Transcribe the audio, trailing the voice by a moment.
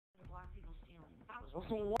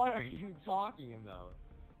What are you talking about?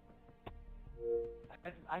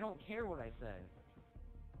 I don't care what I said.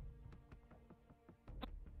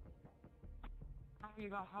 Talking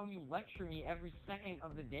about how you lecture me every second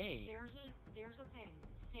of the day. There's a thing.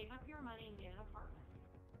 Save up your money and get an apartment.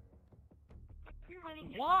 Your money.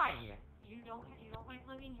 Why? You don't like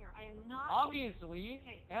living here. I am not. Obviously,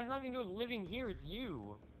 Okay. it has nothing to do with living here. It's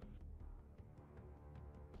you.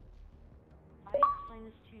 I explained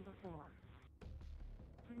this to you before.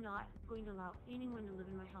 I'm not going to allow anyone to live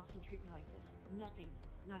in my house and treat me like this. Nothing.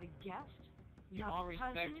 Not a guest. You not want a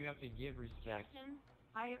respect, cousin. you have to give respect. Justin,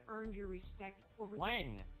 I earned your respect over.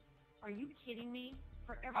 When? Are you kidding me?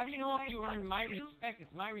 For everything. How do you know if you earned my respect?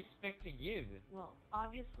 It's my respect to give. Well,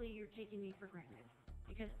 obviously you're taking me for granted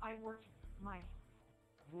because I worked my.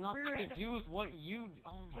 Nothing to do with what you.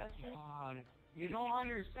 Oh my God! You don't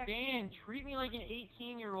understand. Treat me like an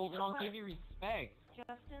 18-year-old, and I'll give you respect.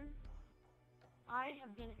 Justin, I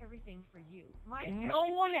have done everything for you. No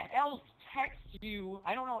one else texts you.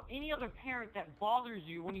 I don't know any other parent that bothers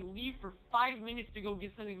you when you leave for 5 minutes to go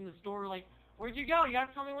get something from the store. Like, where'd you go? You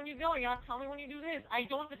gotta tell me when you go. You gotta tell me when you do this. I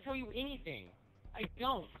don't have to tell you anything. I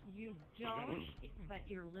don't. You don't, but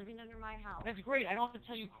you're living under my house. That's great. I don't have to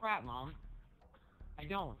tell you crap, Mom. I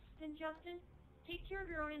don't. Then Justin, take care of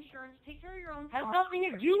your own insurance. Take care of your own. Has nothing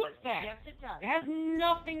to do with that. Yes, it does. It has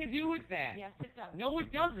nothing to do with that. Yes, it does. No, it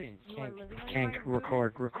doesn't. You are living under Can't my roof.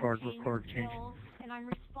 record, I'm paying your change. bills, and I'm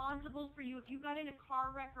responsible for you if you got in a car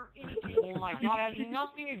wreck or anything. Oh my God, it has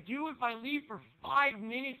nothing to do if I leave for 5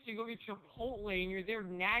 minutes to go get Chipotle and you're there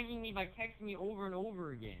nagging me by texting me over and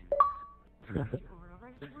over again. Over and over.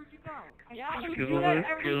 I said, where'd you go? Yeah, you do that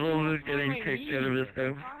every single getting time I kicked leave. out of his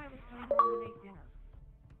house. I thought I was coming home to make dinner.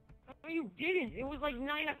 No, you didn't. It was like 9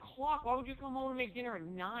 o'clock. Why would you come home and make dinner at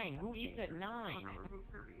 9? Who eats at 9?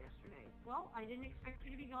 Yesterday. Well, I didn't expect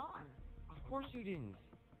you to be gone. Of course you didn't.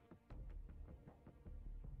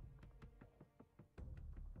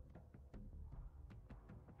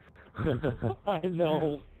 I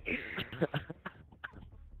know.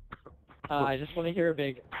 I just want to hear a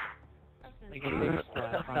big, like a big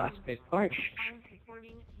splash on his face. Harsh. I'm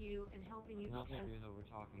supporting you and helping you. Nothing to do with what we're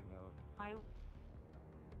talking about. I'm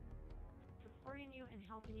supporting you and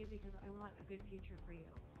helping you because I want a good future for you.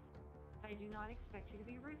 I do not expect you to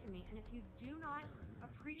be rude to me, and if you do not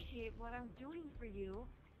appreciate what I'm doing for you,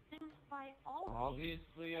 then by all means.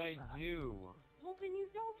 Obviously I do. Well, then you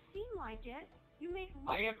don't seem like it. You make.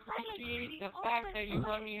 I appreciate the fact that you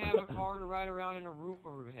let me have a car to ride around in a roof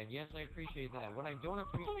over my head. Yes, I appreciate that. What I don't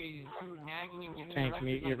appreciate is you nagging and getting Thanks,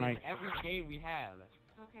 mate. You're nice. every day we have.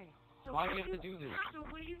 Okay. So Why do you have to do this? So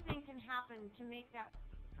what do you think can happen to make that,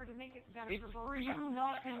 or to make it better It's for both? for you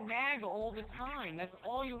not to nag all the time. That's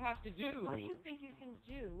all you have to do. What do you think you can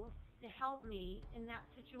do to help me in that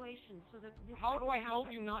situation so that? How do I help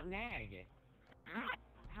you not nag?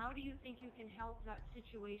 How do you think you can help that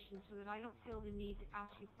situation so that I don't feel the need to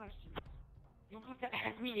ask you questions? You don't have to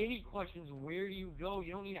ask me any questions. Where do you go?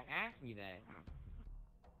 You don't need to ask me that.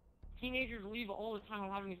 Teenagers leave all the time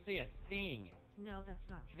without having to say a thing. No, that's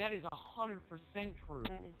not true. That is 100% true.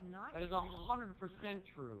 That is not That is true. 100%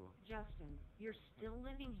 true. Justin, you're still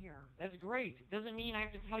living here. That's great. It doesn't mean I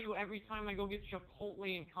have to tell you every time I go get Chipotle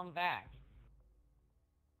and come back.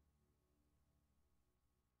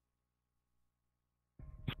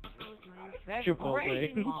 That's Chipotle.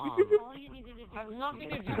 great, Mom. All you needed to do Has was nothing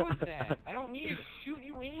to do with that. I don't need to shoot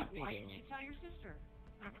you anything. Why didn't you tell your sister?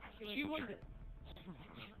 She wouldn't.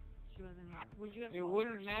 She wasn't here. Would you have It told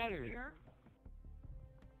wouldn't her matter. here?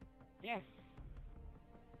 Yes.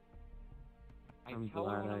 I'm tell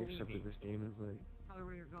her glad when I I'm accepted leaving. this game. It's like, Tell her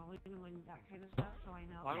where you're going and when that kind of stuff, so I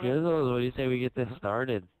know. Why would Jizzles, what do you say we get this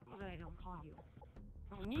started? So that I don't call you.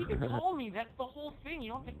 You need to call me. That's the whole thing.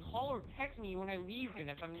 You don't have to call or text me when I leave. And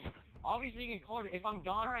if I'm obviously you can call her. If I'm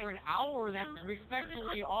gone for an hour, then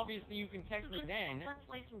respectfully, obviously you can text me then. Let's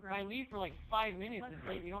play some If I ground. leave for like 5 minutes, Let's it's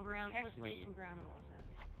play like you don't ground. text Let's play me. some ground rules then.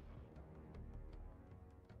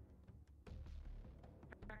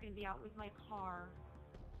 I'm not going to be out with my car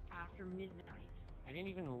after midnight. I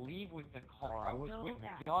didn't even leave with the car. I was know with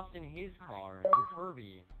that. Joss in his car, with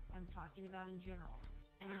Herbie. I'm talking about in general.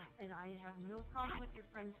 And I have no problem with your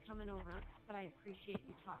friends coming over, but I appreciate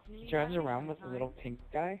you talking to me. He drives about it around all with the a little time.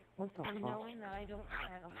 pink guy? What the And fuck? knowing that I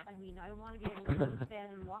want to be able to go to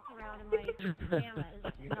bed and walk around in my pajamas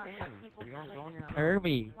and not have people You don't like, go in your house.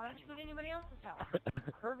 Herbie. why don't you go to anybody else's house?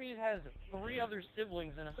 Herbie has 3 other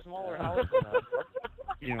siblings in a smaller house than us.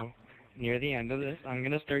 You know, near the end of this, I'm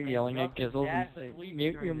gonna start yelling at Jizzles and say,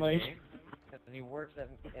 mute your mic. And he works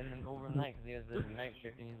at and then overnight because he has this night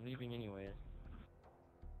shift and he's leaving anyways.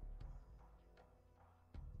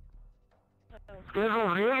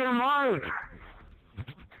 Skizzle, read your mind!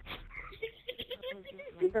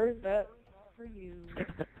 You heard that? For you.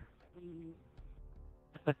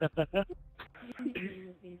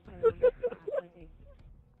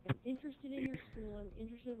 I'm interested in your school, I'm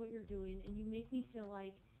interested in what you're doing, and you make me feel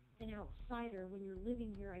like an outsider when you're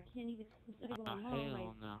living here. I can't even, instead of going, Mom, my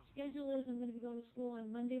schedule is I'm going to be going to school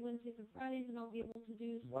on Monday, Wednesdays, and Fridays, and I'll be able to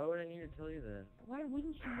do... Why would I need to tell you that? Why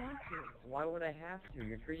wouldn't you want to? Why would I have to?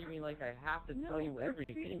 You're treating me like I have to tell you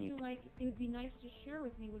everything. I'm treating you like it would be nice to share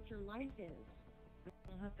with me what your life is. I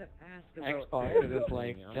don't have to ask about Xbox is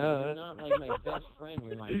like, You're not like my best friend.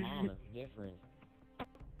 You're my mom. It's different.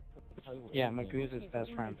 Yeah, Magoo's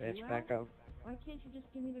best friend, bitch. Back up. Why can't you just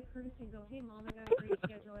give me the courtesy and go, hey, Mom, I got a great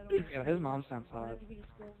schedule. I don't Yeah, his mom sounds I don't hot. have to be to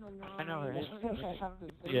school till 9. I know, right?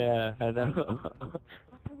 Yeah, I know.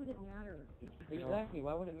 Why would it matter? Exactly.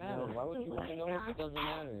 Why would it matter? Why would you want to know if it doesn't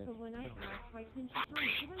matter? So when I ask, why can't you tell me?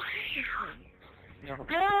 Because I'm interested.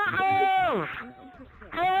 No. I'm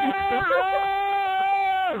interested.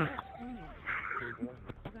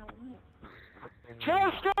 About what?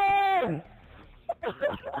 Tristan!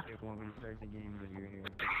 You want me to start the game, but you're here.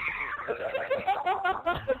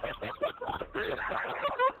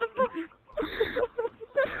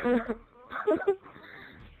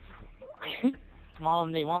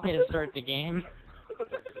 Mom, they want me to start the game.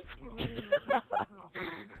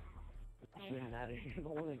 The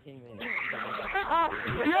one that came in.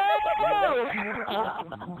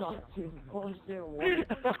 Bullshit.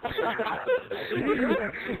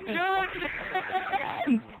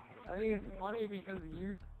 I think it's funny because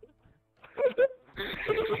you.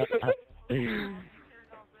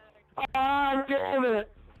 Ah, damn it!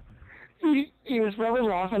 He was probably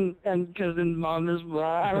laughing, and because then Mom is,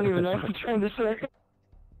 I don't even know what I'm trying to say.